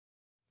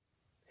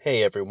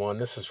Hey everyone,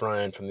 this is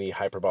Ryan from the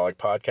Hyperbolic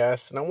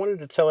Podcast, and I wanted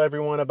to tell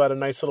everyone about a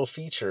nice little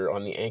feature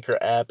on the Anchor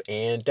app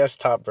and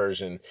desktop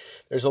version.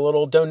 There's a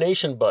little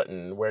donation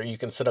button where you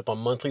can set up a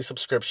monthly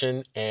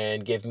subscription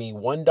and give me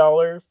 $1,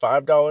 $5,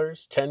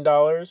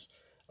 $10,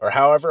 or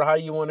however high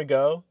you want to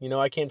go.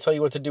 I can't tell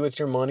you what to do with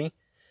your money,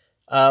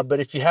 but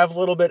if you have a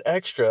little bit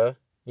extra,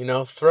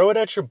 throw it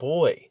at your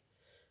boy,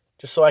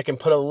 just so I can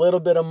put a little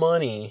bit of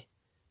money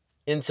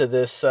into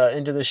this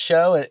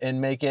show and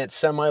make it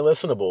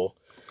semi-listenable.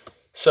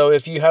 So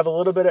if you have a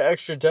little bit of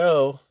extra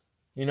dough,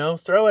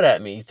 throw it at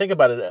me. Think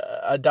about it.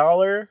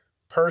 $1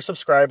 per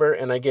subscriber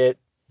and I get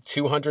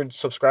 200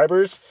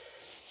 subscribers.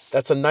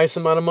 That's a nice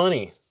amount of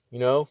money,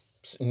 new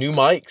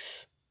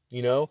mics,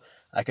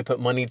 I could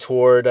put money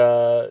toward,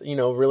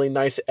 really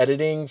nice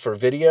editing for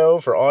video,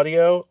 for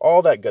audio,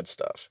 all that good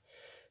stuff.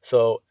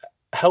 So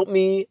help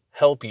me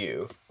help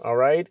you. All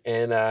right.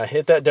 And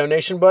hit that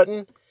donation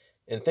button.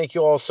 And thank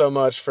you all so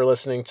much for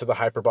listening to the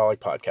Hyperbolic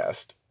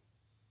Podcast.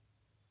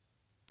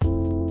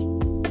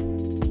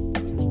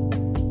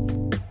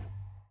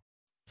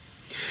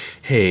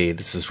 Hey,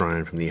 this is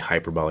Ryan from the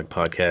Hyperbolic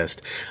Podcast.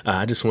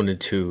 I just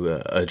wanted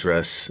to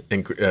address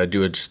and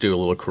do a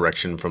little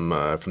correction from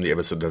the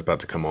episode that's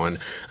about to come on.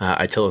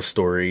 I tell a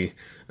story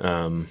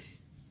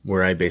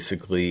where I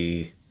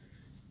basically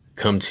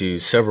come to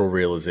several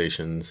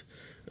realizations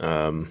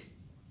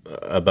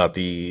about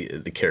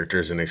the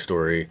characters in a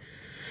story,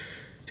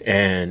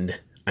 and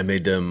I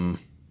made them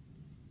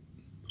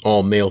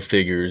all male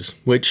figures,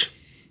 which,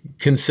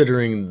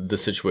 considering the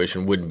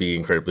situation, wouldn't be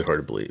incredibly hard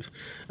to believe.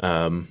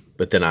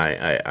 But then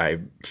I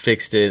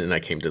fixed it, and I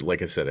came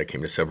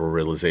to several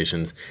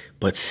realizations.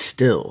 But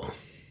still,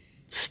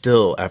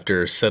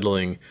 after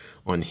settling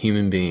on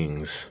human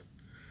beings,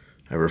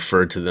 I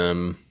referred to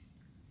them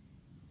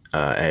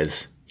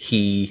as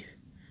he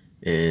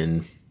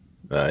and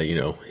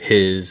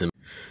his.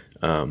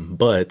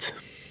 But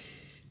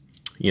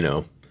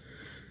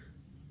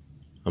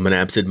I'm an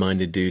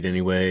absent-minded dude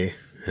anyway.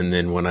 And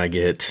then when I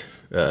get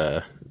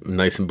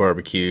nice and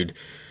barbecued,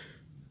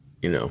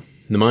 the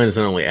mind is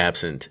not only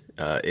absent,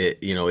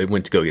 it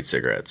went to go get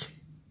cigarettes.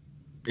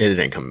 It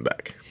ain't coming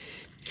back.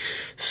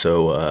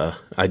 So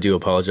I do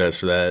apologize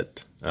for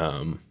that.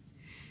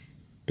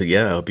 But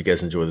yeah, I hope you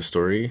guys enjoy the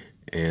story,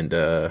 and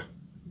I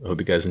hope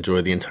you guys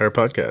enjoy the entire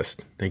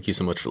podcast. Thank you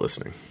so much for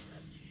listening.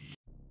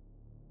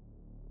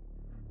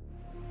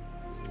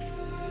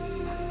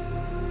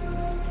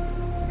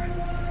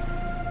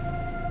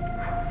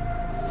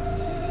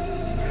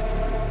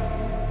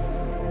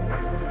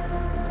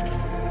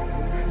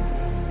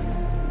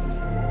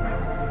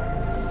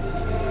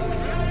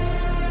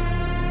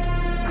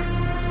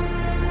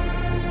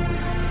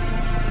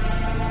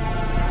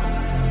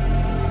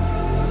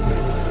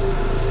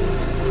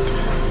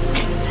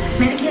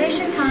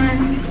 Medication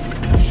time.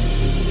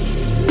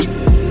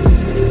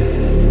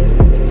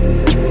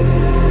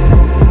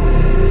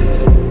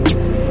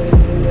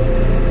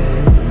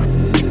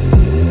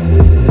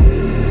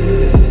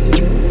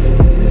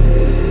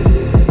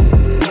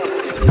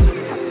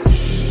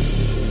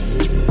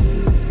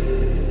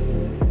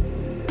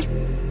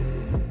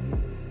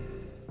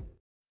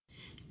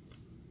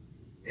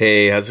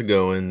 Hey, how's it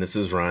going? This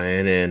is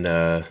Ryan, and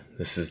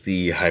this is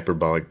the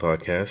Hyperbolic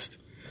Podcast.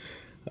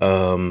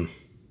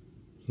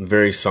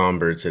 Very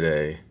somber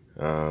today.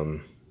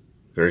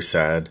 Very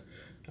sad.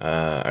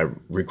 I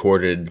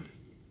recorded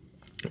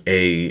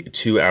a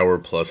 2-hour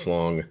plus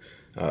long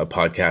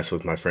podcast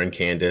with my friend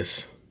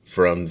Candace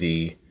from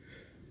the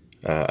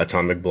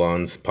Atomic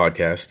Blondes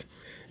podcast,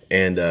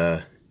 and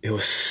it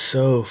was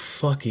so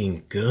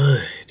fucking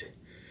good.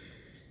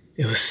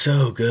 It was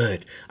so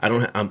good. I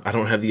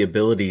don't have the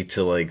ability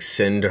to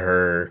send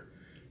her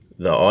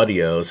the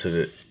audio so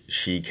that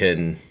she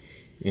can,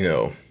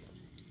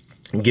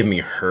 give me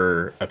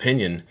her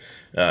opinion.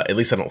 At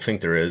least I don't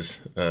think there is.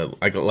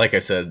 Like I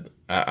said,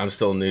 I'm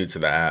still new to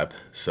the app,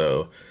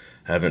 so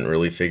I haven't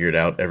really figured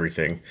out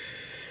everything.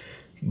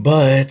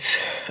 But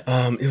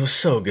it was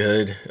so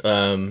good.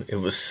 It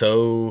was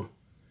so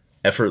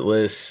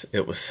effortless.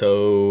 It was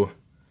so...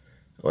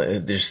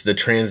 Just the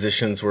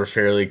transitions were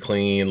fairly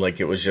clean.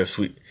 It was just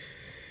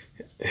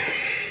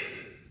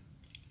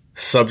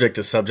subject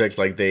to subject,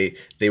 they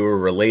were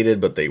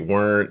related, but they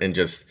weren't, and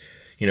just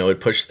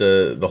it pushed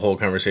the whole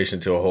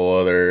conversation to a whole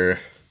other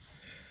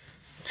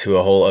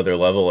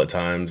level at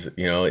times.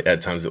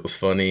 At times it was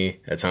funny,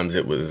 at times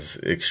it was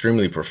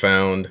extremely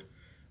profound.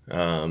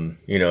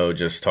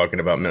 Just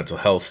talking about mental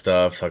health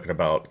stuff, talking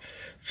about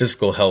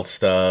physical health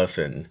stuff,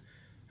 and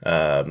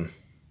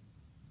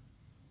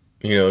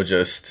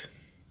just,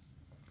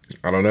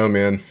 I don't know,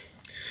 man.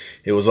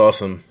 It was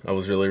awesome. I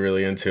was really,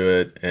 really into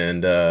it,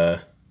 and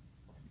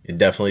it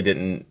definitely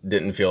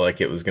didn't feel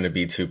like it was going to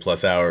be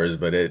 2+ hours,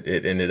 but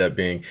it ended up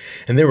being.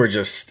 And there was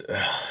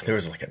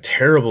a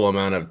terrible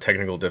amount of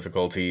technical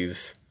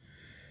difficulties.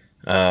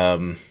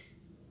 We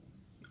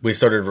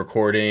started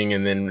recording,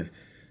 and then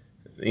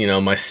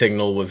my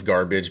signal was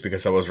garbage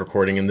because I was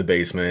recording in the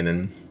basement,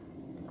 and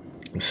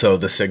so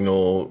the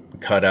signal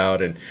cut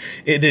out, and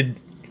it had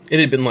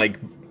been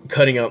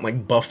cutting out,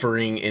 like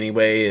buffering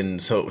anyway,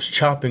 and so it was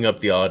chopping up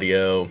the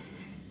audio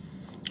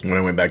when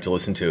I went back to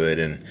listen to it,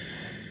 and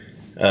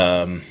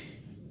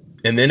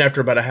then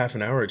after about a half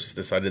an hour, it just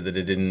decided that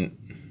it didn't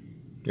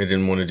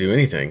want to do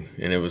anything,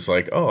 and it was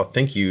like, oh,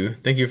 thank you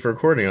for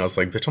recording. I was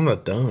like, bitch, I'm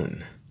not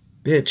done.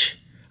 Bitch,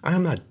 I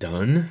am not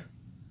done.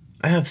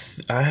 I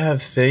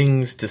have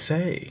things to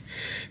say.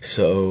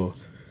 So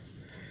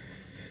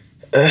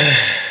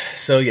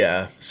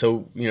yeah.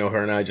 So, you know,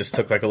 her and I just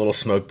took like a little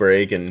smoke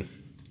break and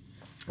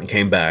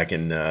came back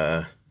and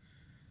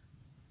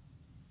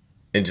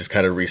just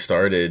kind of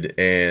restarted.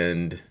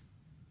 And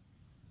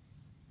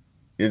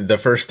the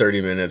first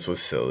 30 minutes was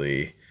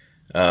silly.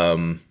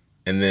 And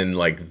then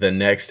like the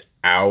next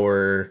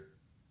hour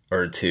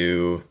or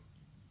two,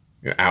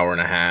 hour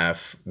and a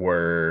half,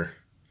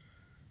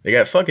 they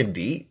got fucking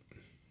deep.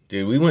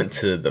 Dude, we went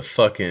to the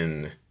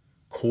fucking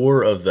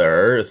core of the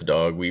earth,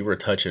 dog. We were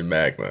touching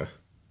magma.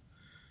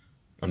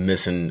 I'm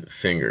missing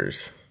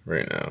fingers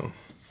right now.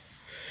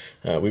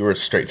 We were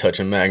straight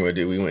touching magma,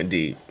 dude. We went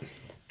deep.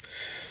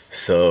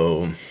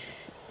 So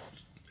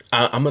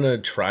I'm going to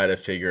try to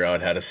figure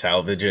out how to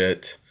salvage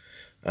it.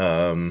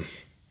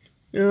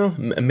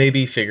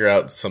 Maybe figure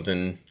out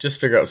something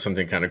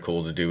kind of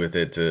cool to do with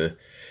it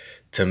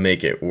to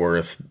make it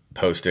worth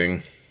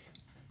posting.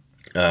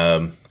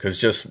 Cause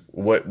just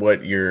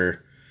what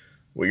you're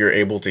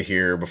able to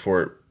hear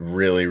before it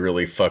really,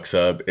 really fucks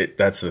up.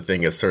 That's the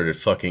thing. It started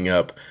fucking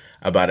up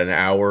about an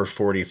hour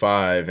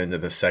 45 into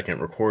the second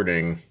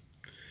recording.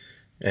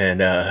 And,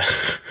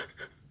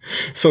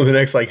 so the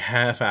next like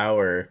half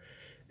hour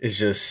is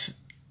just,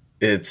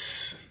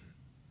 it's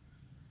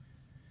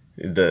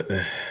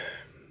the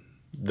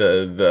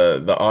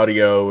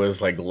audio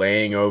was like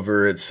laying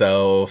over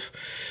itself.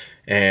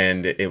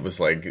 And it was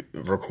like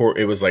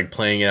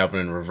playing it out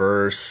in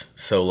reverse.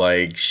 So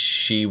like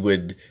she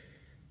would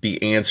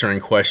be answering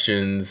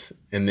questions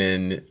and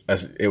then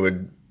it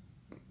would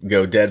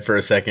go dead for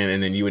a second.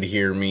 And then you would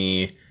hear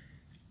me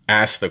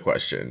ask the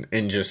question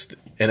and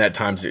at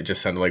times it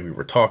just sounded like we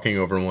were talking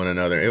over one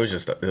another. It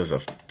was a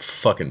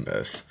fucking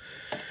mess.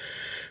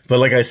 But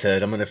like I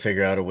said, I'm going to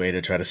figure out a way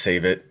to try to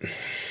save it.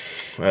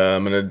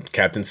 I'm going to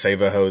Captain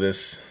Save-A-Ho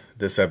this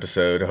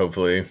episode,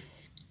 hopefully.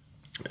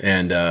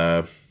 And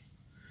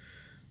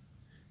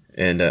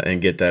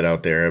get that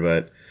out there,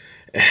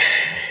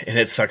 and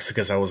it sucks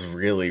because I was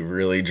really,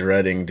 really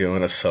dreading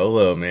doing a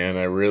solo, man.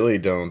 I really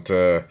don't,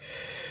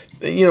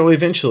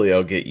 eventually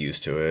I'll get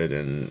used to it,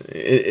 and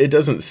it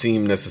doesn't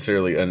seem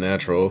necessarily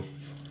unnatural,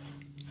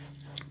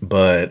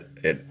 but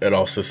it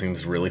also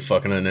seems really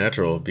fucking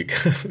unnatural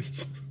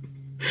because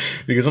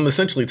I'm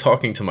essentially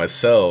talking to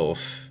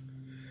myself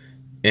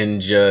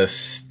and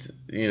just,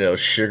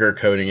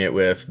 sugarcoating it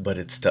with, but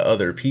it's to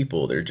other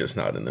people. They're just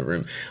not in the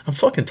room. I'm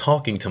fucking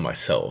talking to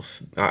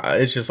myself.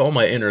 It's just all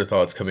my inner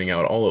thoughts coming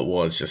out all at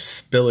once, just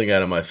spilling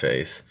out of my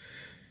face.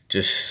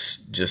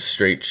 Just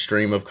straight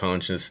stream of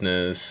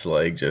consciousness,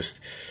 like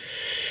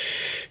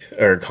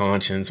or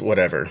conscience,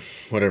 whichever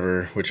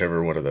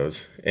one of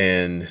those.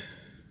 And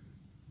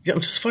yeah, I'm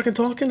just fucking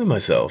talking to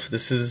myself.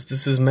 This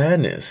is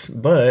madness,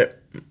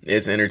 but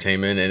it's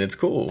entertainment and it's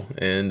cool.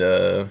 And,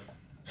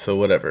 so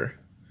whatever.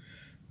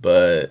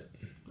 But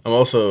I'm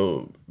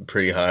also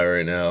pretty high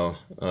right now.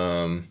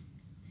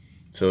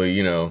 So,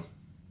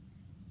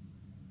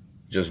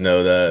 just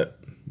know that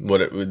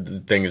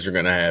things are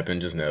going to happen.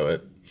 Just know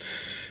it.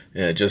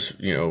 Yeah, just,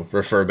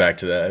 refer back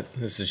to that.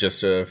 This is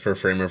just for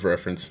frame of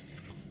reference.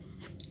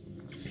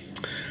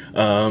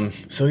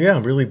 So yeah,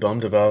 I'm really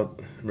bummed about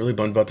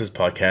this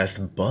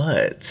podcast,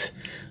 but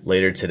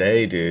later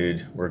today,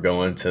 dude, we're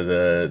going to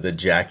the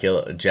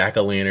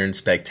Jack-O-Lantern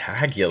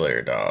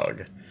Spectacular,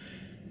 dog.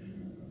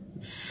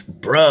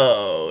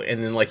 Bro,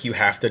 and then like you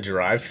have to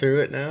drive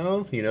through it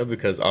now,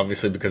 because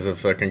of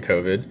fucking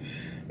COVID,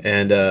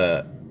 and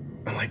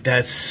I'm like,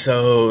 that's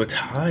so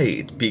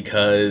tight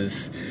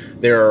because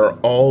there are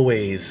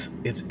always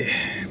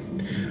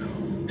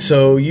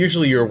so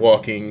usually you're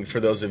walking, for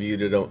those of you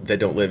that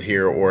don't live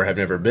here or have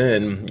never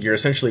been, you're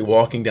essentially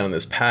walking down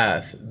this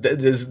path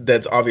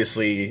that's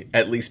obviously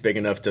at least big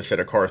enough to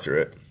fit a car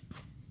through it,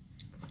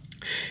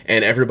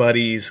 and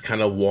everybody's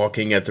kind of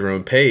walking at their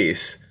own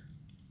pace.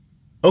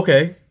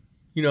 Okay,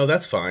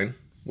 that's fine.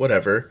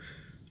 Whatever.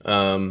 If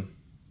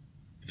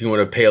you want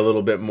to pay a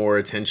little bit more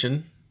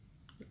attention,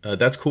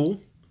 that's cool.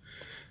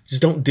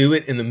 Just don't do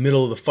it in the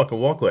middle of the fucking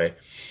walkway.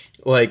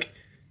 Like,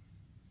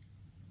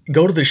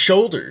 go to the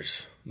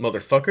shoulders,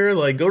 motherfucker.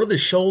 Like, go to the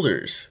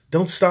shoulders.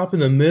 Don't stop in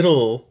the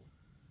middle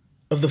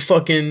of the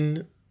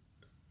fucking...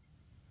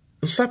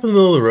 Don't stop in the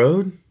middle of the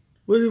road.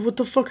 What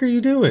the fuck are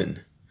you doing?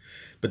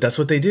 But that's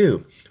what they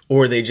do.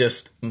 Or they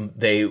just...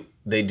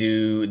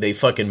 They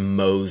fucking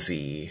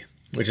mosey,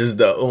 which is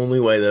the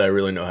only way that I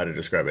really know how to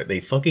describe it. They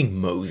fucking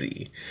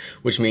mosey,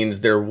 which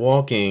means they're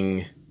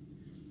walking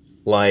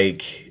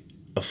like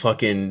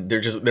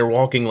they're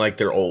walking like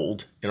they're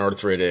old and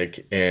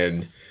arthritic,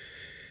 and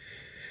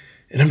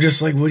I'm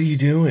just like, what are you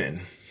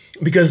doing?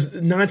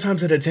 Because 9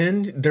 times out of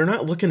 10, they're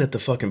not looking at the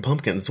fucking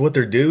pumpkins. What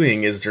they're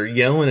doing is they're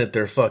yelling at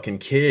their fucking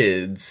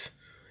kids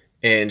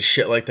and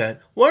shit like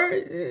that.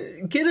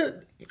 Get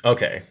it?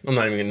 Okay, I'm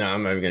not even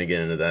gonna get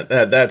into that.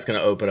 That's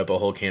gonna open up a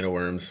whole can of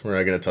worms. We're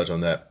not gonna touch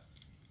on that.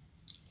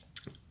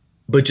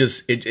 But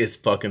just it's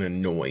fucking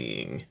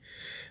annoying.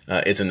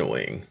 It's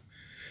annoying,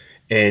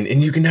 and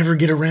you can never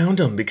get around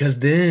them because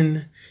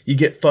then you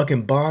get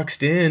fucking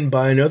boxed in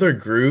by another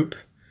group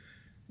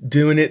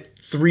doing it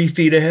 3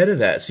 feet ahead of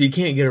that, so you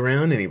can't get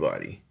around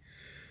anybody.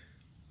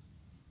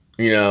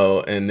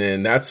 And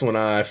then that's when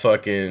I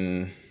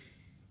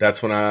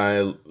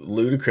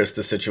ludicrous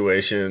the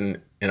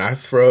situation, and I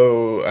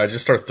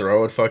just start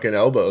throwing fucking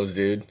elbows,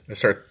 dude. I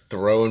start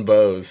throwing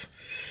bows,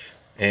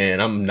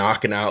 and I'm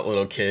knocking out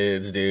little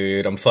kids,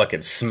 dude. I'm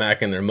fucking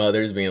smacking their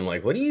mothers, being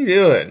like, what are you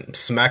doing?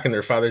 Smacking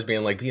their fathers,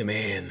 being like, be a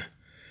man.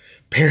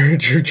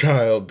 Parent your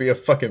child. Be a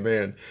fucking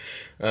man.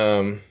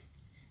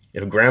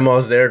 If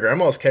grandma's there,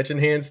 grandma's catching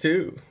hands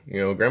too.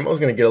 Grandma's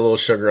going to get a little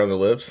sugar on the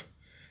lips.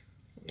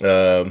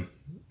 But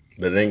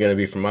it ain't going to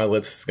be from my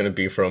lips. It's going to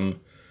be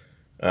from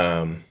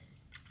a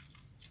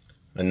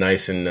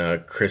nice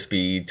and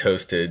crispy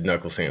toasted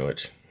knuckle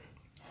sandwich.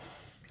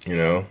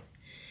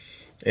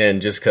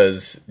 And just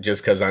cause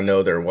I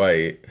know they're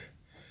white,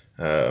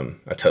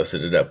 I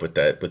toasted it up with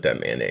that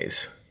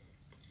mayonnaise.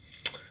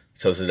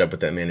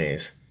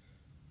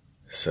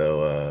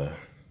 So,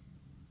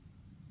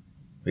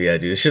 yeah,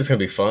 dude, this shit's gonna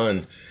be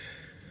fun.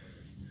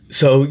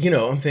 So,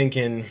 I'm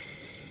thinking,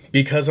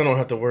 because I don't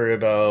have to worry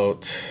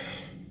about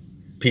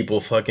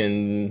people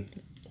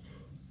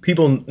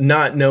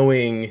not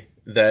knowing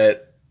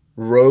that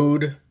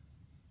road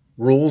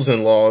rules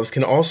and laws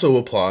can also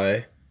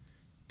apply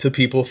to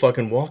people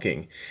fucking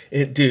walking.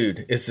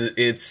 Dude,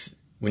 it's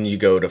when you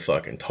go to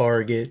fucking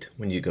Target,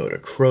 when you go to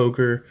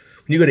Kroger,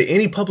 when you go to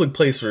any public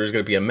place where there's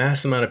going to be a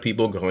mass amount of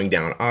people going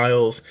down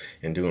aisles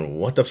and doing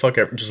what the fuck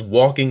ever, just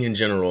walking in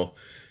general,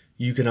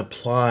 you can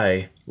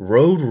apply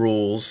road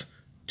rules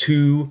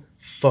to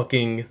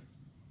fucking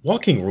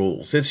walking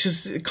rules. It's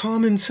just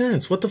common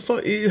sense. What the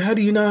fuck? How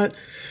do you not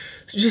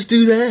just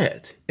do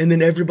that? And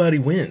then everybody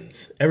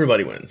wins.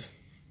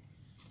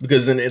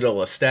 Because then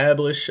it'll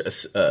establish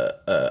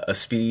a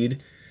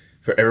speed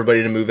for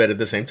everybody to move at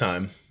the same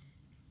time.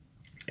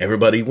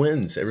 Everybody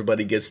wins.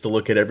 Everybody gets to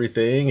look at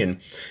everything,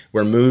 and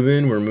we're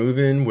moving,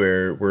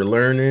 we're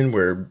learning,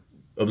 we're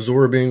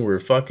absorbing, we're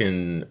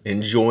fucking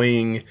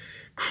enjoying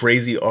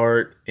crazy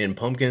art and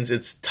pumpkins.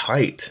 It's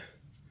tight.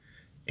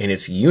 And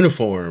it's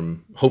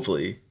uniform,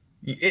 hopefully.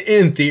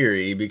 In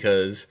theory,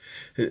 because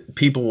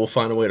people will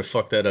find a way to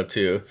fuck that up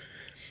too.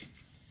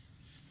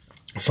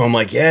 So I'm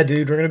like, yeah,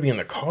 dude, we're going to be in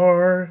the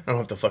car. I don't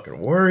have to fucking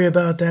worry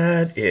about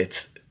that.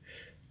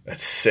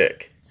 That's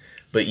sick.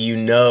 But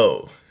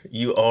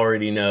you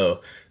already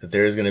know that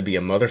there's going to be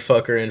a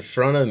motherfucker in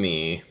front of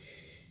me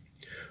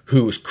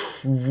who's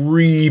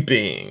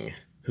creeping,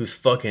 who's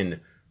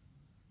fucking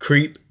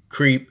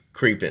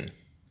creeping.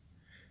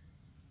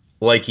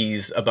 Like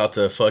he's about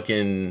to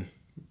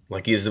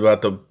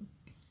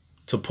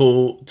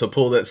pull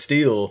that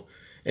steel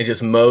and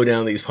just mow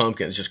down these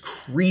pumpkins, just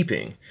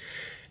creeping.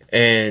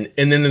 And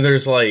then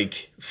there's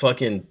like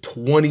fucking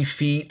 20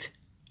 feet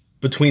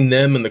between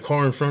them and the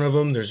car in front of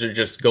them. They're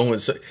just going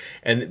so,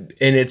 and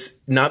it's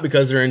not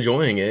because they're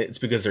enjoying it. It's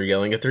because they're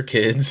yelling at their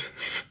kids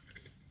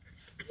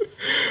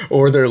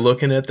or they're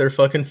looking at their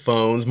fucking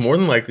phones. More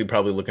than likely,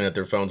 probably looking at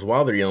their phones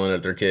while they're yelling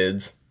at their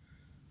kids.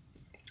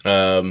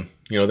 They're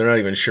not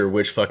even sure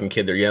which fucking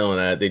kid they're yelling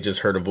at. They just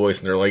heard a voice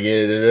and they're like,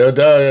 yeah,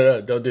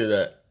 don't do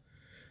that.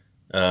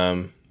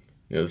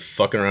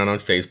 Fucking around on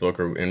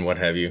Facebook and what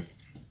have you.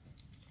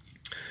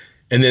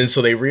 And then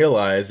so they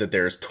realize that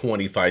there's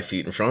 25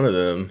 feet in front of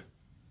them.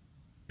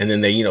 And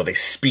then they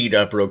speed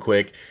up real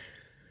quick.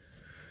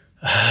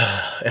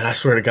 And I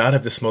swear to God,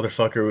 if this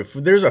motherfucker, if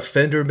there's a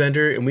fender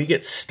bender and we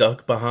get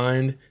stuck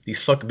behind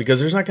these because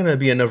there's not going to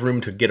be enough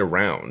room to get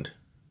around.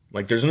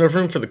 Like, there's enough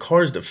room for the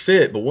cars to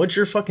fit, but once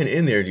you're fucking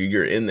in there, dude,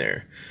 you're in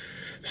there.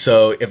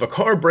 So if a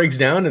car breaks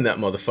down in that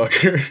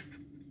motherfucker,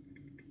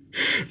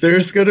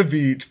 there's going to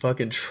be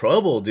fucking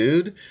trouble,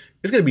 dude.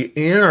 It's going to be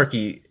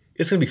anarchy.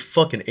 It's going to be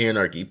fucking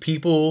anarchy.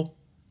 People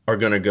are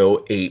going to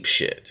go ape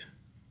shit.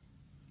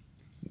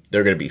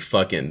 They're going to be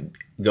fucking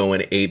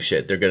going ape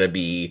shit.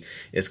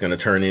 It's going to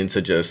turn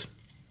into just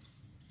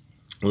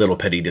little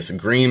petty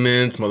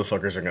disagreements.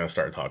 Motherfuckers are going to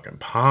start talking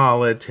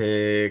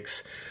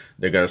politics.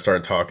 They're going to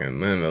start talking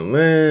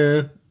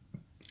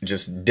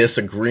just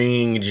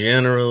disagreeing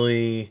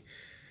generally.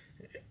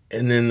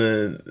 And then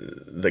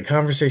the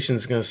conversation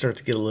is going to start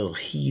to get a little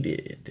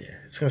heated.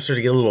 It's going to start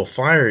to get a little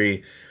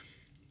fiery.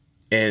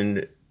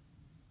 And,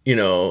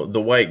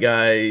 the white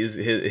guys,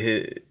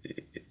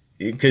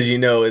 because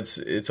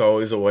it's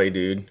always a white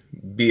dude,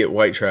 be it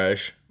white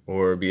trash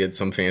or be it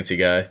some fancy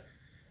guy.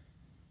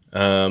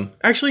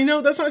 Actually,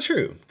 no, that's not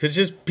true. Because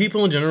just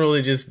people in general,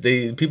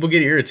 people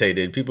get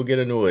irritated, people get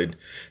annoyed.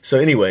 So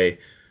anyway,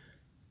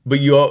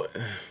 again,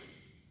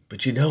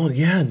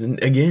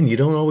 you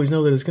don't always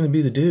know that it's going to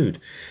be the dude.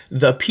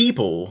 The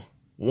people,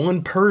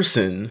 one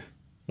person,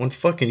 one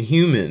fucking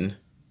human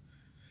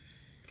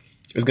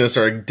is going to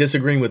start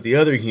disagreeing with the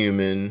other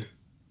human.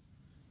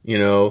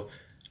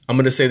 I'm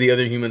going to say the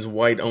other human's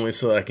white only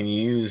so that I can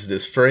use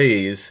this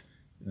phrase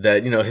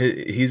that,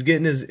 he's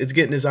getting it's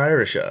getting his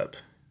Irish up.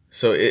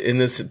 So in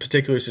this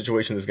particular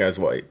situation, this guy's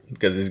white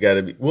because he's got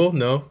to be, well,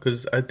 no,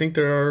 because I think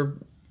there are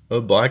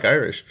a black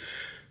Irish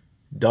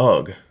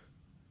dog.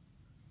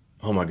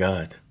 Oh my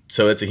God.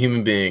 So it's a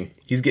human being.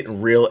 He's getting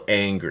real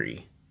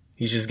angry.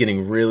 He's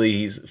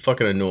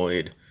fucking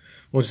annoyed.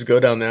 We'll just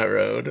go down that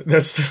road.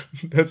 That's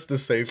the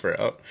safe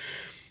route.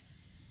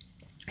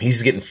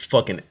 He's getting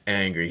fucking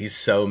angry. He's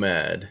so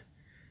mad.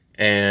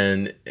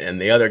 And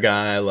the other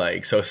guy,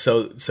 like, so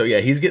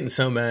yeah, he's getting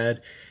so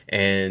mad,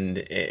 and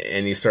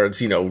he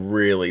starts,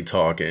 really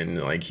talking,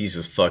 like he's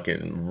just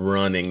fucking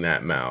running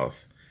that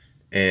mouth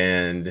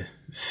and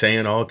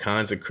saying all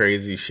kinds of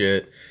crazy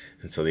shit.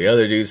 And so the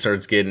other dude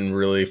starts getting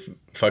really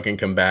fucking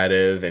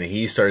combative, and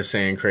he starts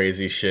saying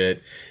crazy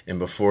shit. And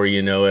before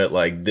you know it,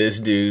 like, this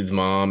dude's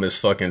mom is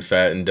fucking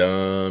fat and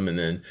dumb, and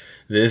then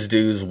this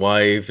dude's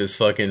wife is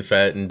fucking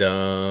fat and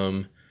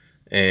dumb,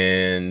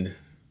 and,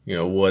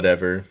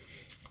 whatever.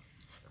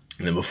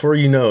 And then before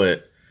you know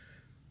it,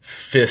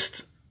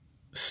 fists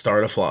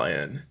start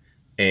a-flying.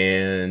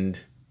 And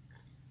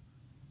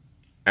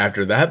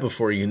after that,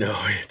 before you know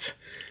it,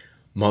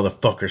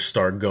 motherfuckers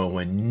start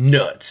going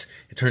nuts.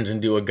 It turns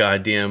into a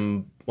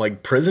goddamn,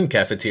 like, prison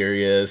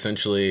cafeteria,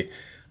 essentially.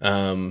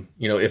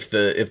 If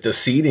the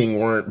seating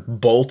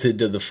weren't bolted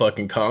to the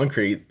fucking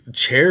concrete,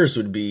 chairs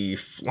would be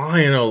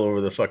flying all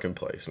over the fucking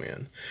place,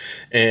 man.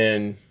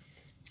 And,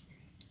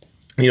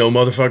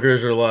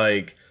 motherfuckers are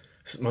like,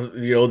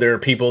 there are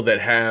people that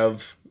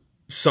have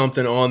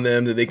something on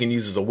them that they can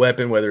use as a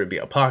weapon, whether it be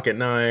a pocket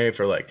knife,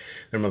 or like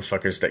there are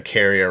motherfuckers that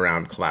carry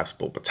around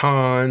collapsible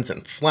batons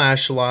and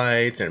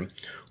flashlights and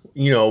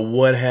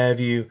what have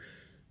you.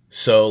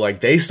 So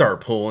like they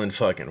start pulling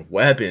fucking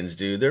weapons,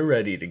 dude. They're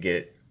ready to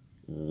get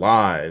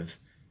live.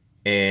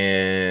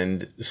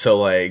 And so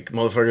like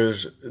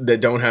motherfuckers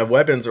that don't have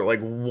weapons are like,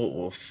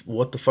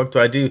 what the fuck do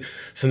I do?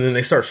 So then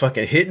they start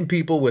fucking hitting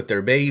people with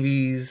their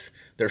babies.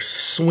 They're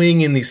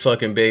swinging these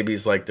fucking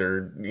babies like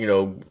they're,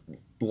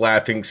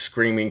 laughing,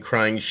 screaming,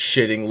 crying,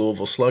 shitting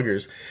Louisville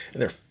Sluggers.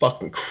 And they're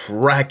fucking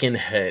cracking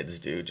heads,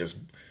 dude. Just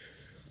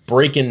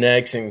breaking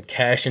necks and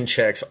cashing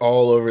checks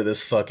all over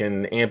this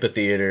fucking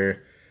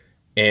amphitheater.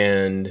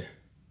 And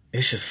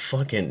it's just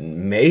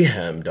fucking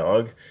mayhem,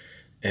 dog.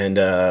 And,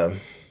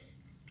 I'm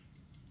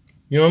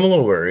a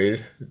little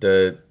worried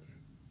that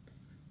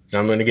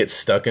I'm going to get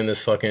stuck in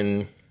this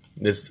fucking,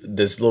 this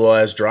little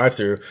ass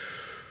drive-thru.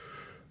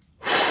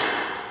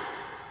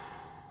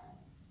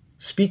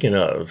 Speaking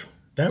of,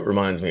 that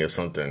reminds me of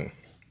something.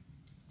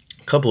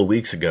 A couple of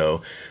weeks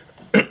ago,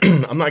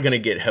 I'm not going to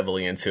get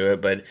heavily into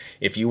it, but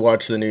if you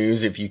watch the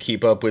news, if you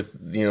keep up with,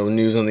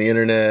 news on the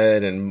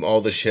internet and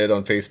all the shit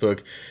on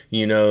Facebook,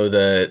 you know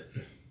that,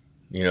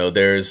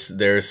 there's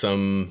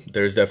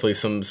definitely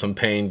some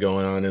pain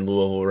going on in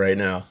Louisville right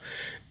now.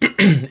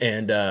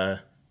 And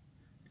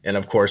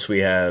of course we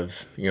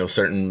have,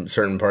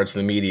 certain parts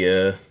of the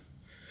media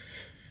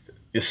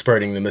is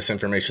spreading the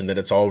misinformation that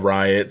it's all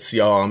riots.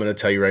 Y'all, I'm going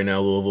to tell you right now,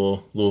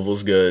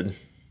 Louisville's good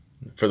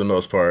for the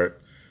most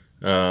part.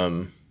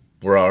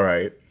 We're all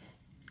right.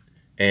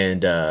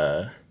 And,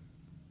 but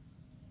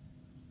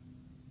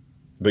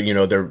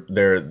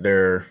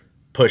they're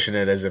pushing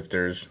it as if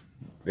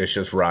it's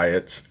just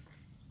riots.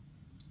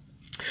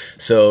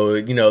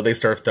 So, they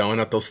start throwing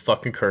out those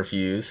fucking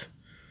curfews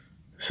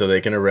so they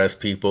can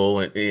arrest people.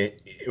 And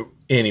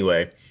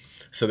anyway,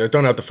 so they're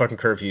throwing out the fucking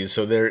curfews.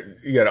 So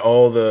you got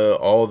all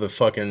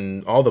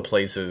the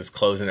places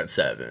closing at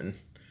 7.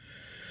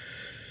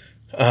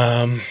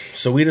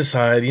 So we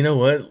decide, you know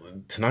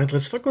what, tonight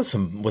let's fuck with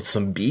some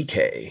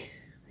BK.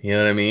 You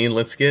know what I mean?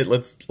 Let's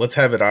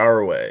have it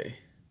our way.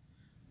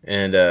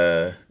 And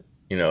I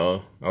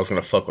was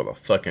gonna fuck with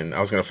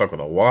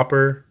a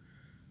Whopper.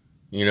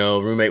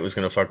 Roommate was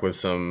gonna fuck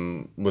with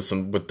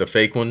the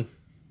fake one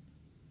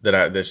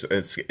that's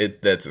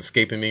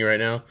escaping me right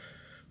now.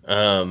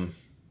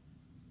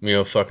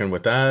 Fucking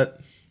with that.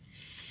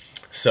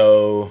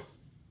 So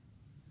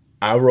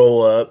I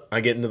roll up,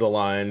 I get into the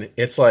line.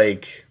 It's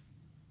like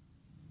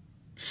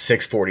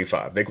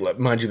 6:45.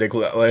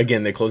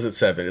 They close at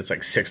 7. It's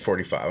like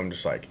 6:45. I'm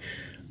just like,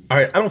 all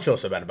right, I don't feel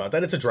so bad about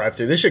that. It's a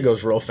drive-thru. This shit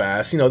goes real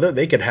fast.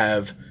 They could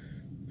have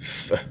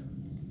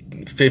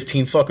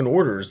 15 fucking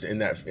orders in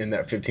that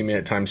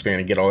 15-minute time span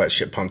and get all that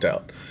shit pumped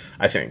out,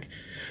 I think.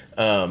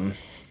 So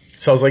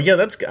I was like,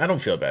 yeah, I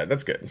don't feel bad.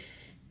 That's good.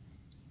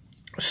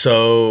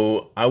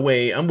 So I'm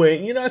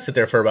waiting, I sit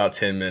there for about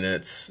 10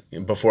 minutes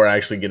before I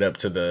actually get up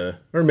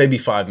or maybe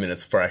 5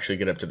 minutes before I actually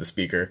get up to the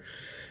speaker.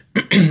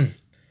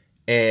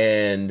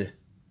 And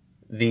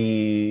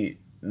the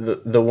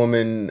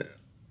woman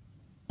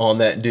on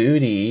that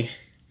duty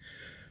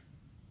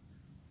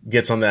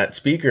gets on that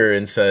speaker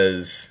and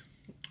says,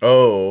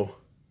 "Oh,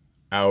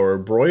 our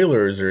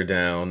broilers are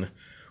down.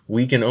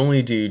 We can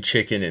only do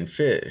chicken and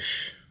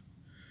fish."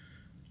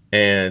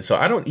 And so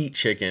I don't eat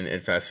chicken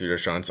at fast food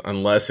restaurants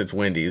unless it's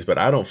Wendy's, but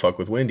I don't fuck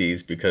with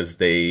Wendy's because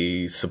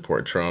they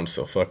support Trump.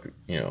 So fuck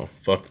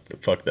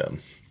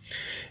them.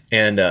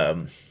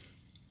 And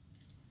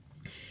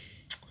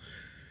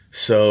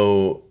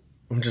So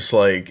I'm just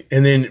like,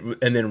 and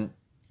then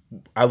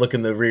I look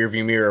in the rear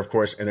view mirror, of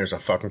course, and there's a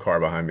fucking car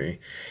behind me.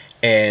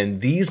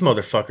 And these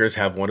motherfuckers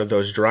have one of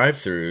those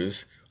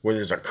drive-throughs where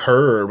there's a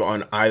curb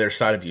on either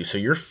side of you. So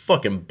you're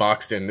fucking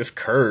boxed in. This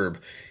curb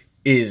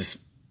is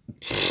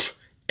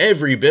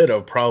every bit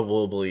of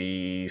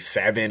probably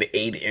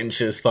 7-8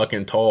 inches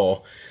fucking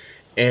tall.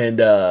 And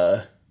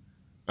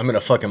I'm in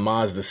a fucking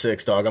Mazda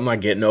 6, dog. I'm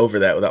not getting over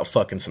that without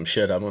fucking some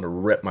shit. I'm gonna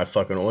rip my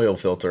fucking oil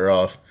filter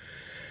off.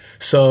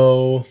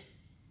 So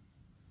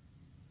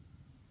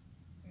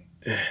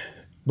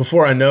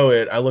before I know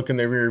it, I look in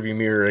the rearview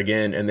mirror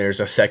again, and there's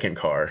a second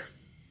car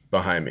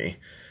behind me.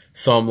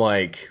 So I'm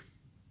like,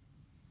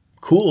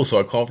 cool. So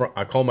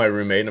I call my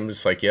roommate, and I'm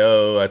just like,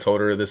 yo, I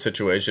told her the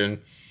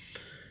situation,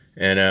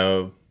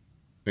 and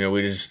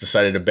we just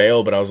decided to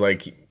bail. But I was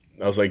like,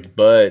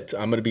 but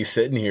I'm gonna be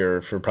sitting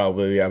here for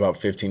probably about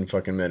 15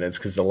 fucking minutes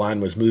because the line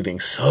was moving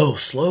so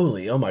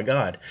slowly. Oh my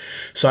god!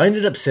 So I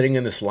ended up sitting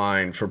in this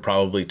line for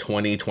probably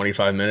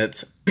 20-25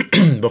 minutes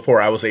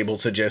before I was able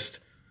to just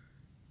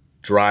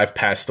drive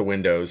past the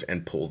windows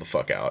and pull the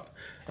fuck out.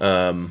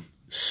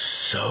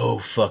 So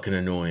fucking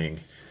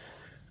annoying.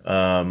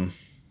 So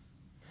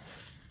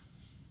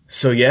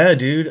yeah,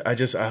 dude,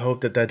 I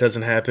hope that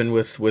doesn't happen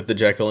with the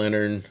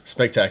Jack-O-Lantern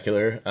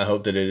Spectacular. I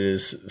hope that it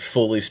is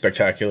fully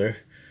spectacular.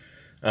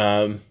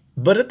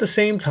 But at the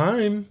same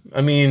time,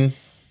 I mean,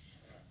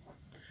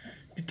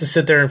 you get to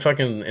sit there and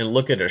fucking and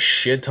look at a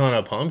shit ton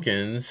of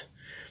pumpkins,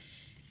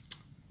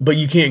 but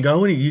you can't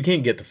you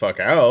can't get the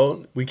fuck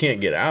out. We can't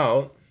get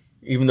out,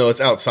 even though it's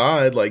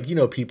outside. Like,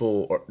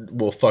 people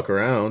will fuck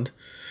around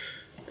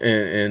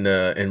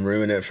and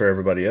ruin it for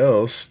everybody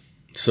else.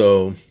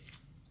 So,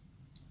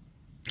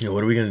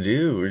 what are we gonna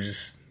do?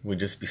 We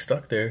just be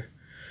stuck there.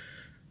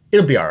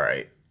 It'll be all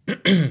right.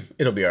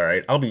 It'll be all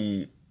right. I'll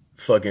be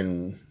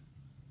fucking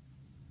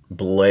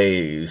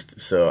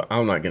blazed, so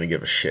I'm not gonna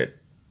give a shit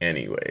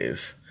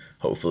anyways,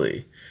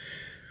 hopefully.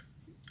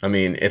 I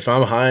mean, if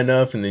I'm high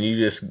enough and then you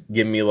just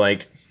give me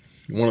like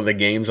one of the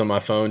games on my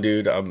phone,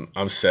 dude,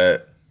 I'm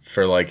set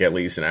for like at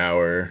least an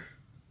hour,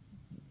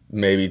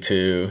 maybe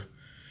 2.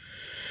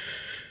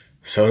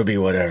 So it'll be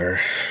whatever.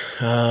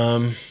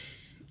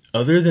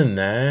 Other than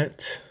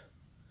that,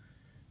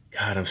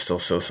 God, I'm still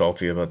so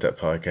salty about that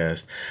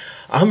podcast.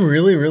 I'm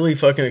really, really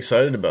fucking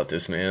excited about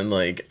this, man.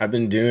 Like, I've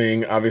been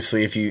doing,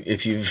 obviously,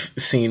 if you've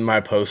seen my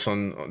posts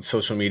on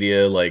social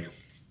media, like,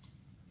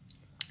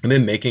 I've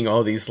been making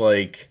all these,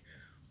 like,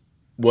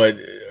 what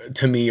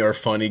to me are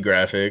funny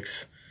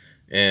graphics,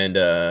 and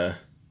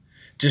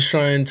just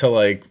trying to,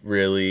 like,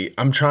 really,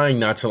 I'm trying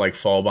not to, like,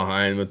 fall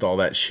behind with all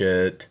that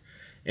shit,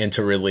 and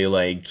to really,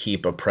 like,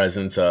 keep a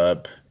presence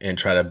up and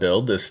try to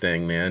build this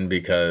thing, man,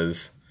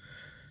 because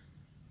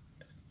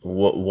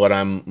what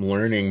I'm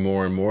learning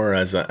more and more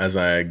as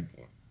I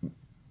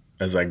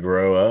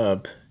grow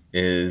up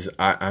is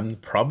I'm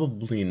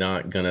probably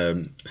not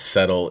gonna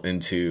settle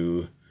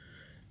into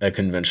a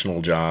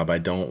conventional job. I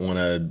don't want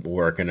to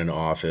work in an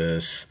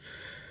office.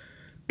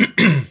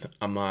 I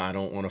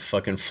don't want to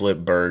fucking flip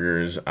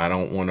burgers. I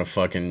don't want to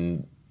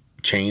fucking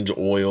change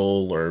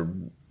oil, or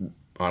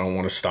I don't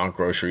want to stock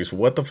groceries.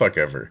 What the fuck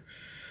ever.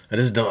 I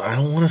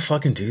don't want to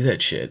fucking do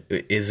that shit.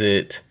 Is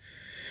it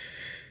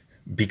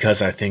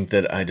because I think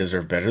that I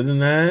deserve better than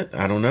that?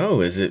 I don't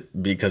know. Is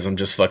it because I'm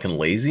just fucking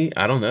lazy?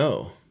 I don't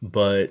know.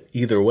 But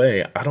either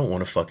way, I don't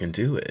want to fucking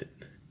do it.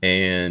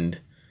 And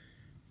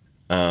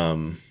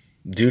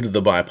due to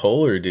the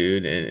bipolar,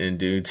 dude, and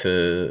due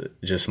to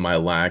just my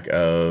lack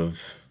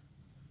of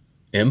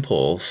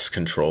impulse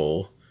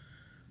control,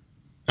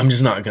 I'm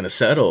just not going to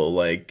settle.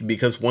 Like,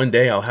 because one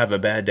day I'll have a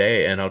bad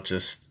day and I'll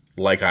just,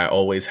 like I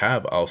always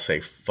have, I'll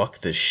say, fuck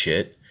this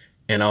shit,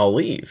 and I'll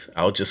leave.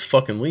 I'll just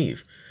fucking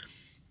leave.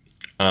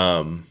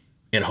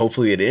 And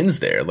hopefully it ends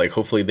there. Like,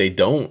 hopefully they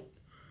don't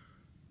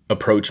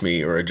approach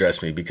me or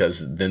address me,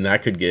 because then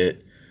that could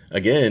get,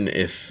 again,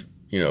 if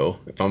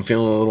I'm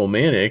feeling a little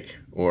manic,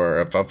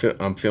 or if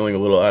I'm feeling a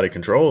little out of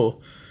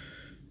control,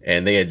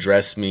 and they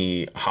address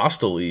me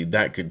hostilely,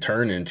 that could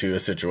turn into a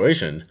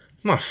situation.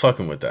 I'm not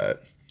fucking with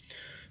that.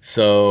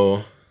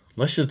 So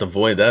let's just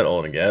avoid that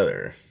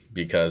altogether,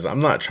 because I'm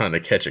not trying to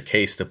catch a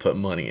case to put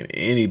money in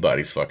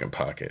anybody's fucking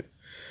pocket.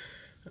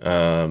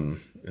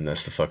 And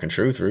that's the fucking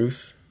truth,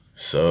 Ruth.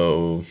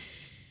 So,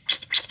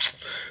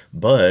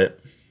 but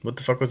what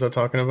the fuck was I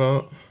talking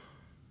about?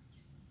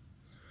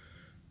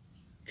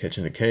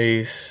 Catching a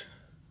case.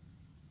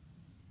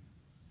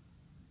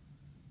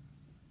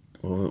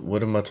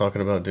 What am I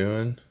talking about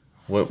doing?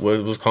 What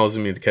was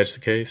causing me to catch the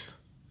case?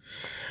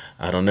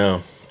 I don't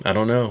know.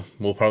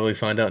 We'll probably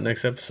find out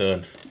next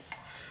episode.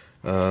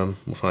 We'll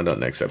find out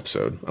next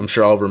episode. I'm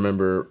sure I'll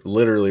remember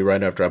literally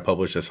right after I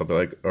publish this. I'll be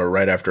like, or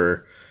right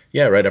after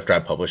I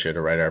publish it,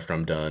 or right after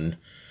I'm done,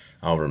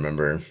 I'll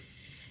remember.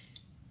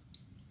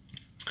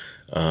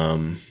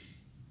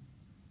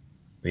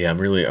 Yeah, I'm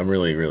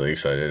really, really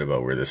excited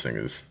about where this thing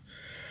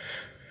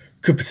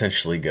could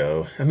potentially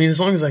go. I mean, as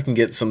long as I can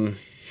get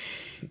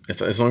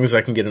as long as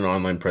I can get an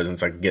online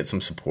presence, I can get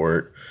some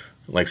support,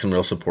 like some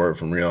real support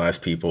from real ass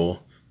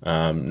people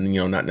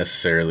Not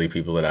necessarily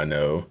people that I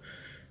know,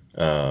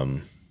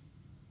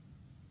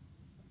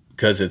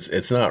 because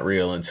it's not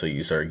real until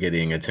you start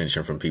getting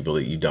attention from people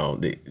that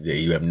that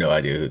you have no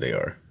idea who they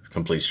are,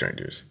 complete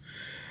strangers.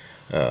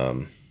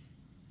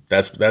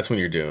 That's when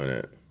you're doing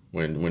it.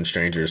 When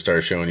strangers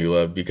start showing you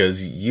love,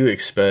 because you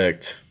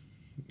expect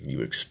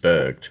the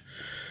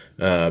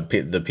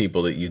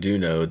people that you do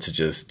know to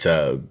just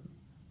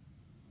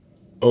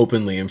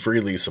openly and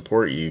freely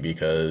support you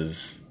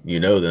because you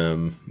know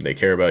them, they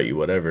care about you,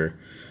 whatever.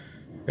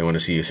 They want to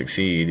see you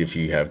succeed if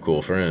you have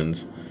cool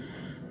friends.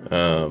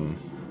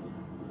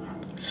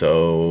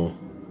 So,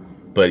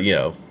 but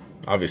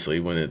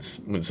obviously when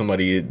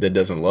somebody that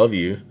doesn't love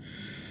you,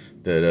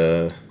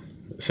 that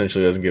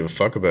essentially doesn't give a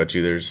fuck about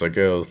you, they're just like,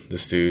 oh,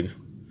 this dude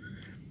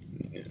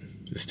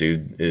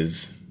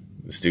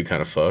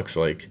kind of fucks.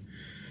 Like,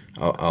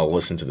 I'll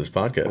listen to this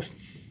podcast.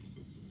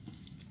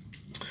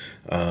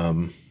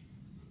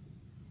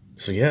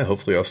 So yeah,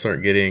 hopefully I'll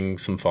start getting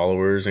some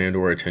followers and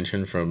or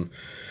attention from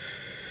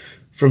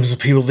some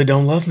people that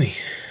don't love me.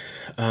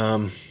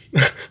 So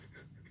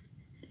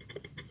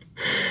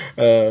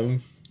the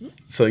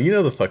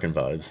fucking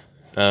vibes.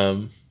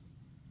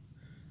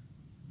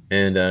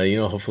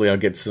 Hopefully I'll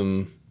get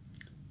some.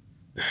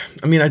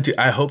 I mean,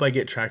 I hope I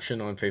get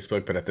traction on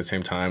Facebook, but at the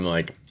same time,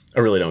 like,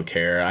 I really don't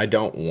care. I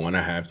don't want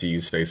to have to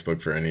use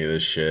Facebook for any of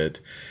this shit.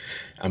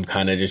 I'm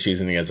kind of just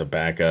using it as a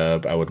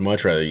backup. I would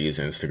much rather use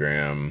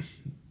Instagram.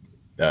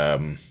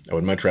 I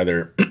would much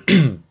rather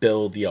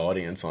build the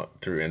audience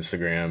through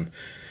Instagram,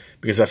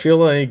 because I feel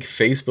like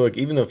Facebook,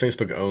 even though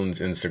Facebook owns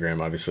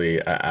Instagram,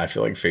 obviously, I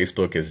feel like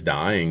Facebook is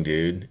dying,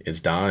 dude.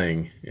 It's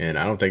dying, and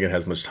I don't think it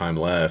has much time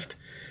left.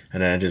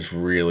 And I just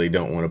really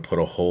don't want to put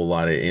a whole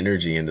lot of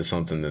energy into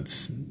something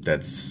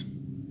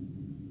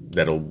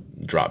that'll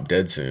drop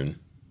dead soon.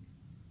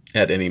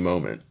 At any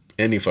moment,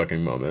 any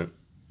fucking moment,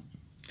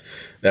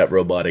 that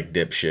robotic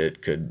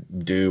dipshit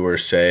could do or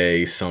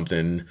say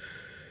something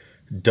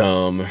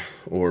dumb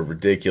or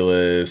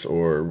ridiculous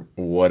or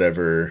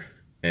whatever,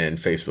 and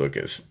Facebook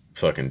is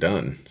fucking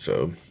done.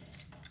 So,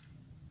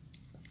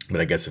 but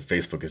I guess if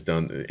Facebook is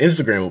done,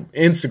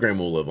 Instagram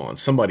will live on.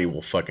 Somebody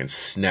will fucking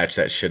snatch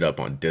that shit up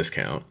on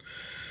discount.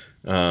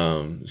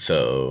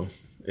 So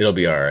it'll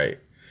be all right.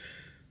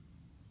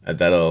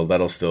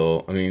 That'll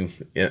still, I mean,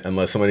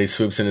 unless somebody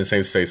swoops in and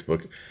saves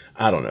Facebook,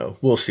 I don't know.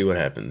 We'll see what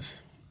happens.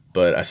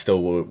 But I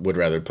still would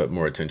rather put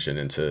more attention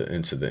into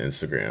the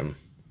Instagram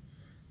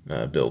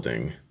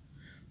building.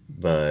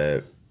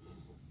 But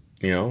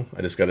I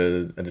just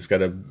gotta.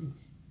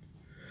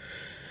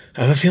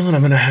 I have a feeling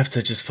I'm gonna have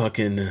to just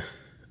fucking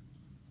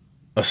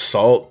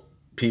assault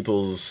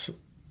people's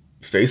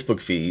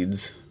Facebook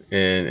feeds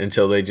and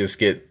until they just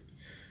get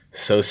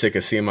so sick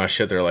of seeing my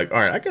shit, they're like, all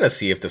right, I gotta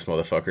see if this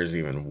motherfucker is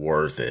even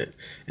worth it.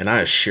 And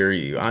I assure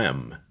you, I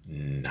am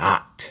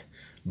not.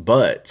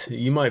 But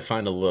you might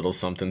find a little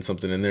something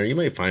in there. You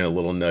might find a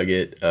little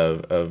nugget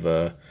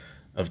of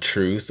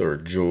truth or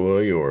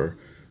joy or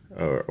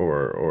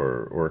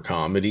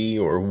comedy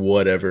or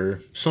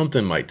whatever.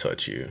 Something might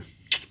touch you.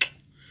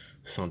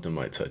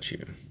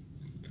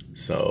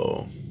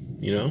 So,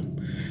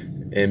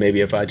 and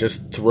maybe if I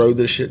just throw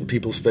this shit in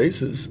people's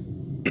faces,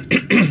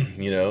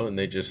 and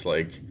they just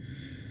like,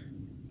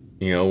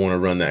 want to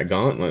run that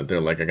gauntlet,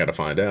 they're like, I got to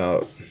find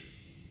out.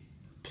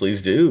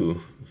 Please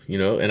do,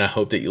 and I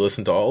hope that you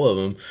listen to all of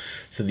them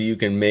so that you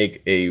can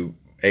make a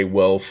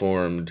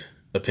well-formed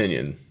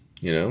opinion,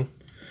 You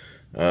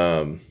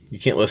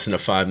can't listen to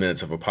 5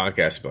 minutes of a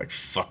podcast and be like,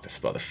 fuck this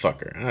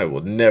motherfucker. I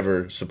will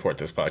never support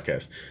this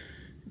podcast.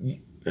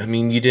 I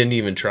mean, you didn't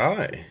even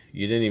try.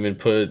 You didn't even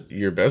put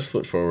your best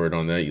foot forward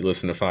on that. You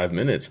listened to 5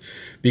 minutes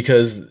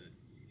because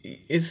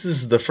this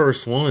is the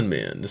first one,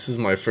 man. These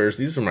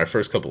are my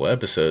first couple of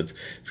episodes.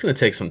 It's going to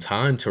take some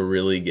time to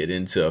really get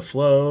into a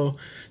flow,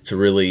 to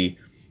really,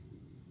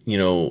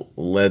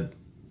 let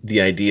the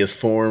ideas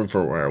form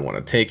for where I want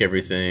to take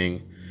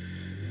everything.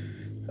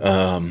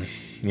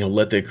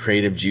 Let the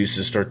creative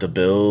juices start to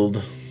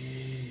build,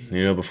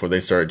 before they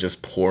start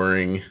just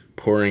pouring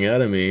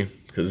out of me,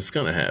 because it's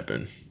going to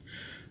happen.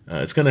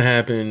 It's going to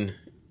happen.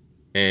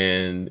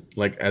 And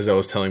like, as I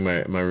was telling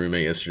my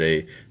roommate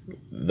yesterday,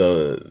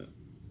 the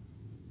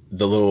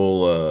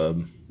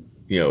little,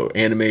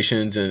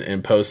 animations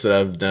and posts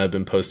that I've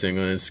been posting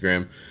on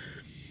Instagram,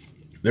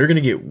 they're going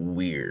to get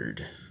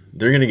weird.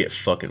 They're going to get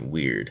fucking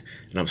weird.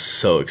 And I'm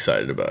so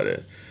excited about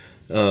it.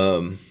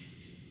 So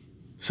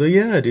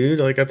yeah, dude,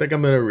 like, I think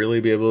I'm going to really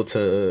be able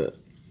to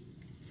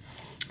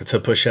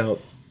push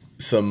out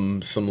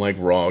some like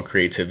raw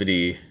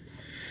creativity.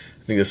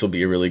 I think this will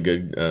be a really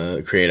good,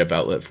 creative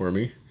outlet for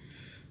me.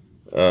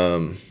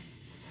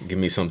 Give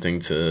me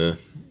something to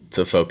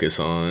focus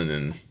on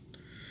and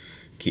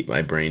keep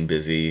my brain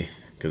busy,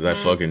 because I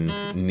fucking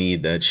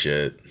need that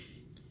shit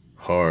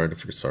hard.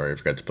 Sorry, I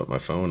forgot to put my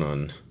phone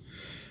on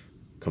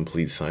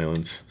complete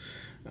silence.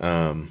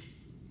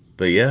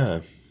 But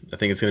yeah, I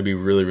think it's going to be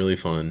really, really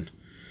fun.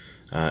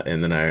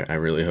 And then I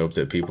really hope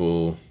that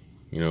people,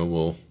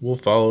 will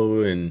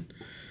follow and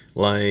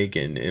like,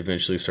 and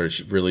eventually start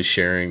really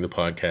sharing the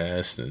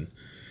podcast, and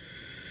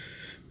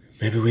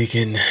maybe we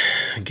can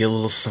get a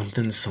little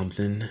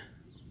something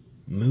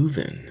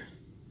moving.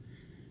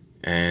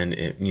 And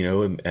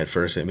at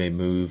first it may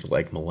move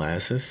like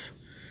molasses,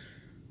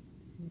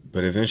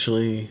 but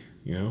eventually,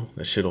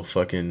 that shit'll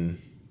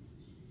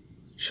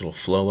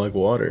flow like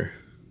water.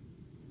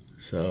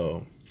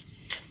 So,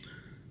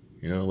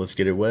 let's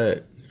get it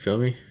wet. Feel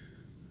me?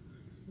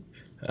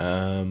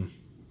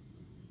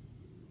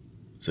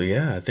 So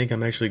yeah, I think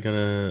I'm actually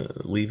gonna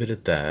leave it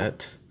at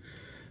that.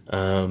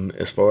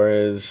 As far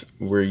as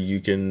where you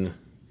can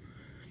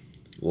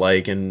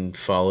like and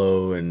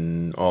follow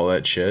and all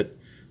that shit,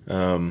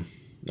 I'm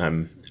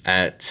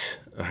at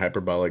a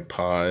hyperbolic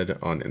pod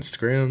on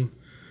Instagram,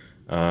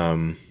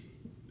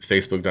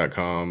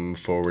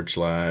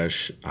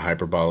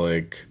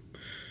 facebook.com/hyperbolic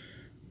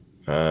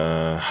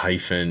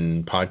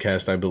hyphen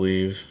podcast, I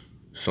believe,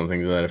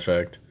 something to that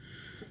effect.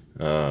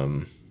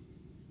 Or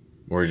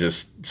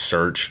just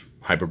search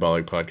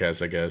hyperbolic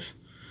podcast, I guess.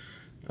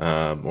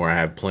 Or I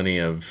have plenty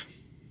of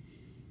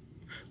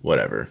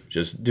whatever.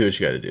 Just do what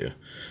you got to do.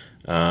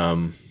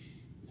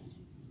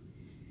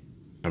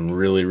 I'm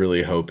really,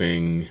 really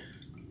hoping.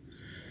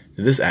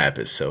 This app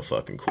is so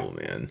fucking cool,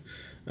 man.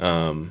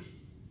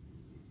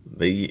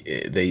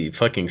 They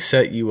fucking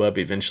set you up.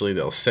 Eventually,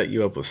 they'll set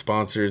you up with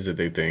sponsors that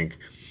they think.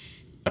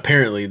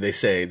 Apparently, they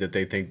say that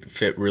they think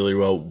fit really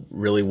well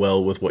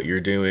with what you're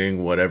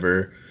doing,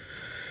 whatever.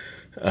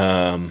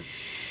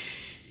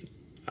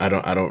 I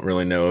don't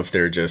really know if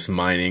they're just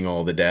mining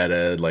all the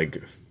data,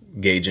 like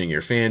gauging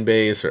your fan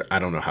base, or I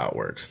don't know how it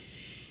works.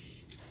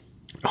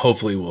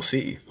 Hopefully we'll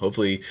see.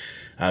 Hopefully,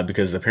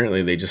 because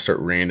apparently they just start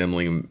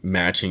randomly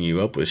matching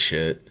you up with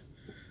shit.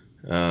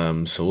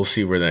 So we'll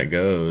see where that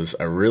goes.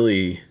 I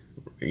really,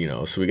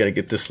 so we got to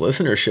get this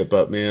listenership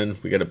up, man.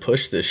 We got to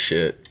push this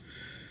shit.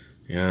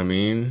 You know what I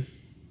mean?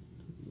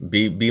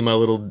 Be my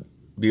little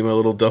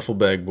duffel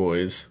bag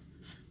boys,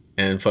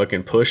 and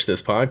fucking push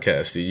this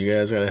podcast. Dude, you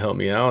guys got to help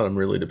me out. I'm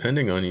really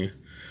depending on you.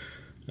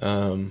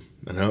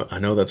 I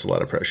know that's a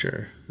lot of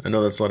pressure. I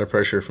know that's a lot of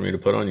pressure for me to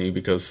put on you,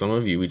 because some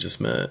of you we just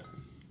met.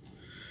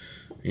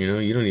 You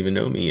don't even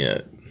know me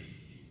yet.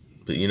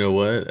 But you know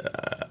what?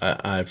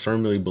 I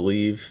firmly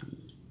believe,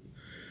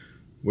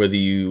 whether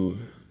you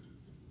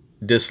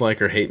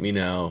dislike or hate me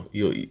now,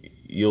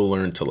 you'll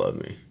learn to love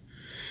me.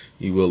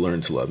 You will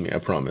learn to love me, I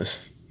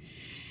promise.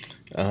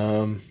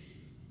 Yeah,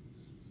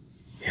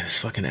 this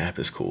fucking app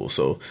is cool.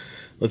 So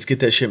let's get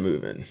that shit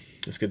moving.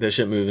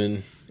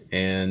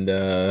 And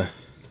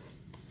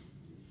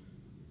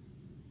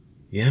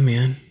yeah,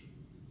 man.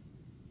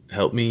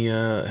 Help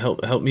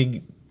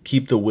me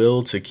keep the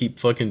will to keep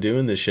fucking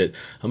doing this shit.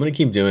 I'm gonna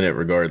keep doing it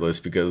regardless,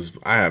 because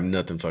I have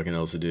nothing fucking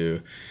else to do.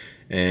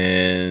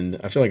 And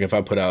I feel like if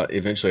I put out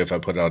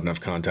enough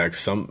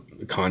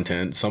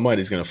content,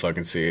 somebody's gonna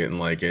fucking see it and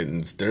like it,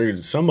 and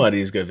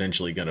somebody's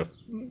eventually gonna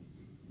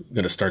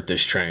start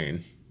this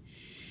train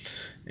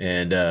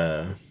and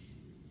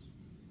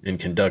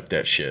conduct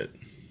that shit.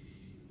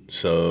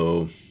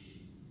 So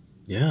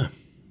yeah,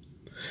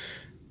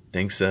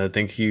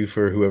 thank you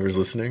for whoever's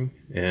listening.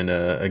 And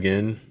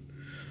again,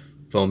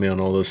 follow me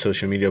on all those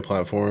social media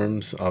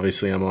platforms.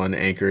 Obviously, I'm on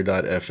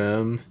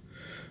anchor.fm.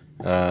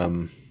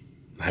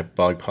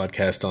 Hyperbolic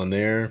Podcast on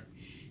there.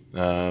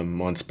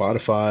 On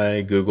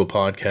Spotify, Google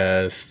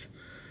Podcast,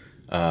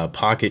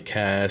 Pocket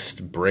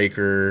Cast,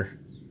 Breaker,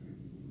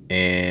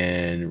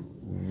 and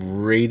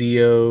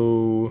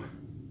Radio.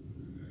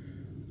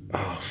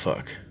 Oh,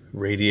 fuck.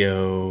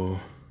 Radio. I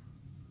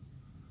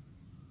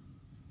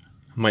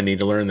might need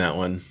to learn that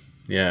one.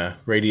 Yeah,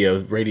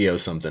 radio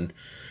something.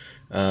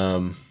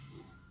 So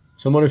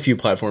I'm on a few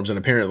platforms, and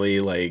apparently,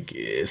 like,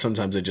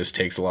 sometimes it just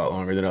takes a lot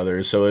longer than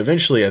others. So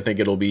eventually, I think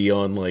it'll be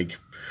on, like,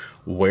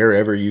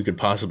 wherever you could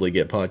possibly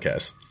get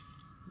podcasts.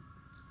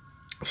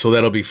 So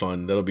that'll be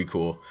fun. That'll be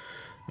cool.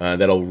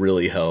 That'll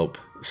really help.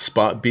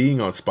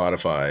 Being on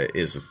Spotify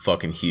is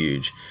fucking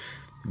huge,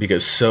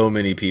 because so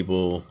many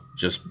people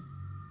just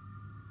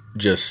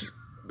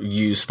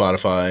use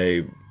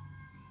Spotify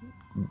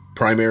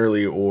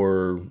primarily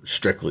or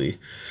strictly.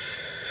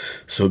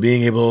 So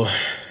being able,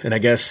 and I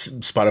guess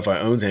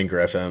Spotify owns Anchor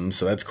FM,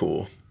 so that's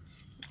cool.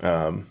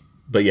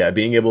 But yeah,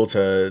 being able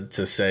to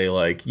say,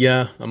 like,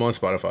 yeah, I'm on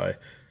Spotify,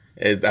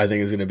 I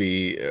think is going to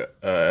be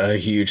a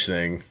huge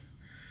thing.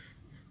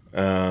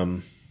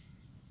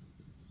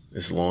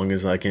 As long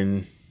as I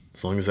can,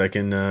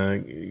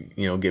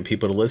 get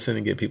people to listen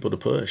and get people to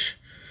push.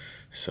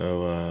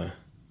 So,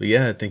 but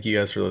yeah, thank you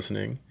guys for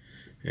listening.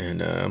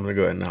 And I'm going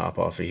to go ahead and hop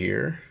off of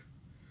here,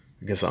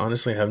 because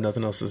honestly, I have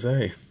nothing else to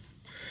say.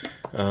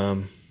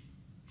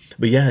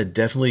 But yeah,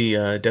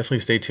 definitely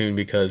stay tuned,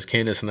 because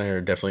Candace and I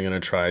are definitely going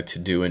to try to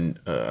do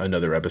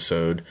another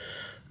episode.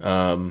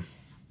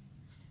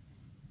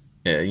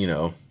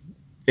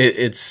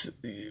 It's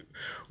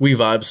we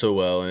vibe so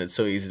well, and it's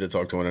so easy to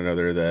talk to one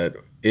another that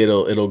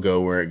it'll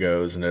go where it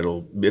goes, and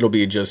it'll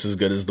be just as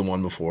good as the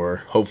one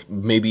before.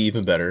 Maybe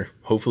even better.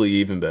 Hopefully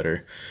even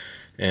better.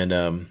 And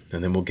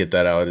then we'll get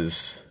that out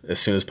as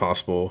soon as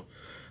possible.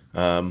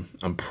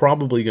 I'm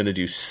probably going to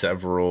do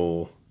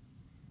several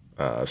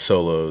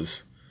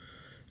solos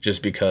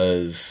just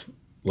because,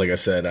 like I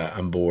said,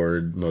 I'm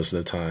bored most of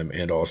the time.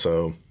 And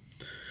also,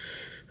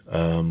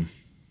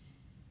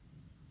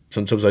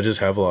 sometimes I just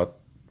have a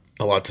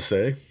lot to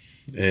say.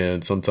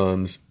 And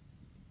sometimes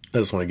I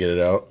just want to get it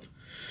out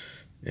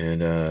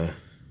and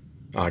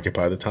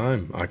occupy the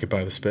time,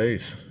 occupy the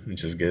space, and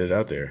just get it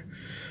out there.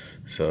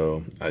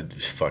 So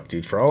fuck,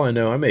 dude. For all I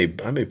know, I may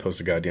post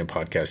a goddamn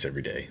podcast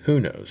every day. Who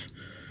knows?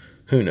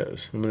 Who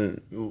knows?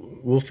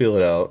 We'll feel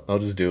it out. I'll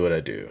just do what I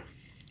do.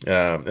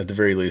 At the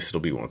very least, it'll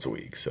be once a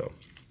week. So,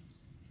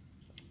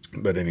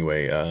 but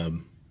anyway,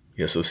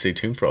 yeah. So stay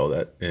tuned for all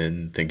that,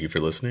 and thank you for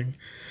listening.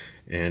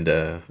 And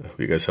I hope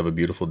you guys have a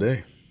beautiful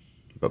day.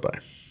 Bye bye.